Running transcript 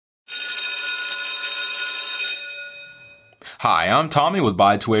Hi, I'm Tommy with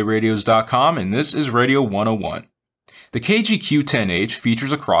BuyToWayRadios.com, and this is Radio 101. The KG-Q10H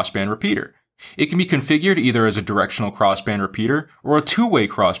features a crossband repeater. It can be configured either as a directional crossband repeater or a two-way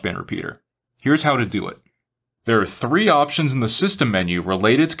crossband repeater. Here's how to do it. There are three options in the system menu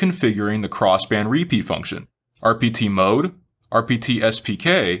related to configuring the crossband repeat function: RPT mode, RPT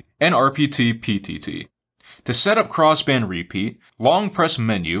SPK, and RPT PTT. To set up crossband repeat, long press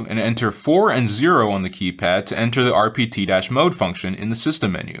menu and enter 4 and 0 on the keypad to enter the RPT-mode function in the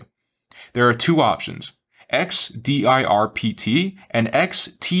system menu. There are two options: XDIRPT and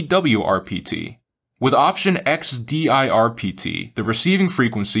XTWRPT. With option XDIRPT, the receiving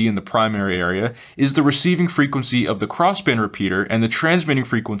frequency in the primary area is the receiving frequency of the crossband repeater, and the transmitting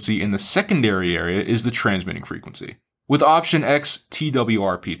frequency in the secondary area is the transmitting frequency. With option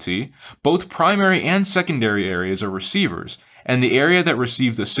XTWRPT, both primary and secondary areas are receivers, and the area that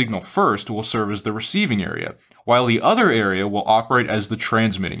receives the signal first will serve as the receiving area, while the other area will operate as the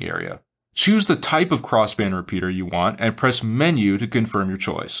transmitting area. Choose the type of crossband repeater you want and press Menu to confirm your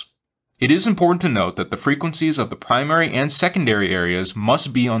choice. It is important to note that the frequencies of the primary and secondary areas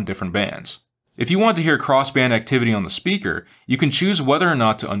must be on different bands. If you want to hear crossband activity on the speaker, you can choose whether or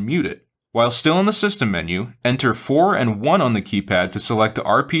not to unmute it. While still in the system menu, enter 4 and 1 on the keypad to select the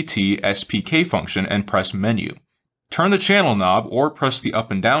RPT SPK function and press Menu. Turn the channel knob or press the up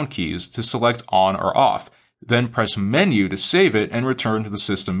and down keys to select on or off, then press Menu to save it and return to the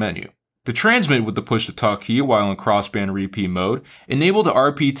system menu. To transmit with the push-to-talk key while in crossband repeat mode, enable the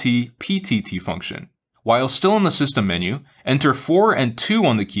RPT PTT function. While still in the system menu, enter 4 and 2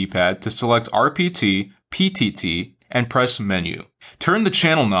 on the keypad to select RPT PTT and press Menu. Turn the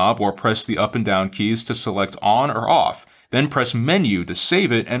channel knob or press the up and down keys to select on or off, then press Menu to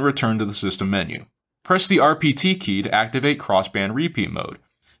save it and return to the system menu. Press the RPT key to activate crossband repeat mode.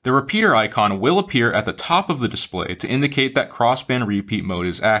 The repeater icon will appear at the top of the display to indicate that crossband repeat mode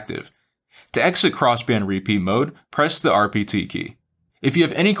is active. To exit crossband repeat mode, press the RPT key. If you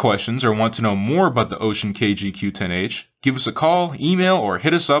have any questions or want to know more about the Wouxun KG-Q10H, give us a call, email, or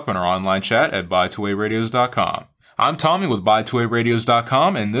hit us up on our online chat at BuyToWayRadios.com. I'm Tommy with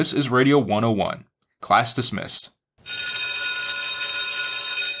BuyToWayRadios.com, and this is Radio 101. Class dismissed.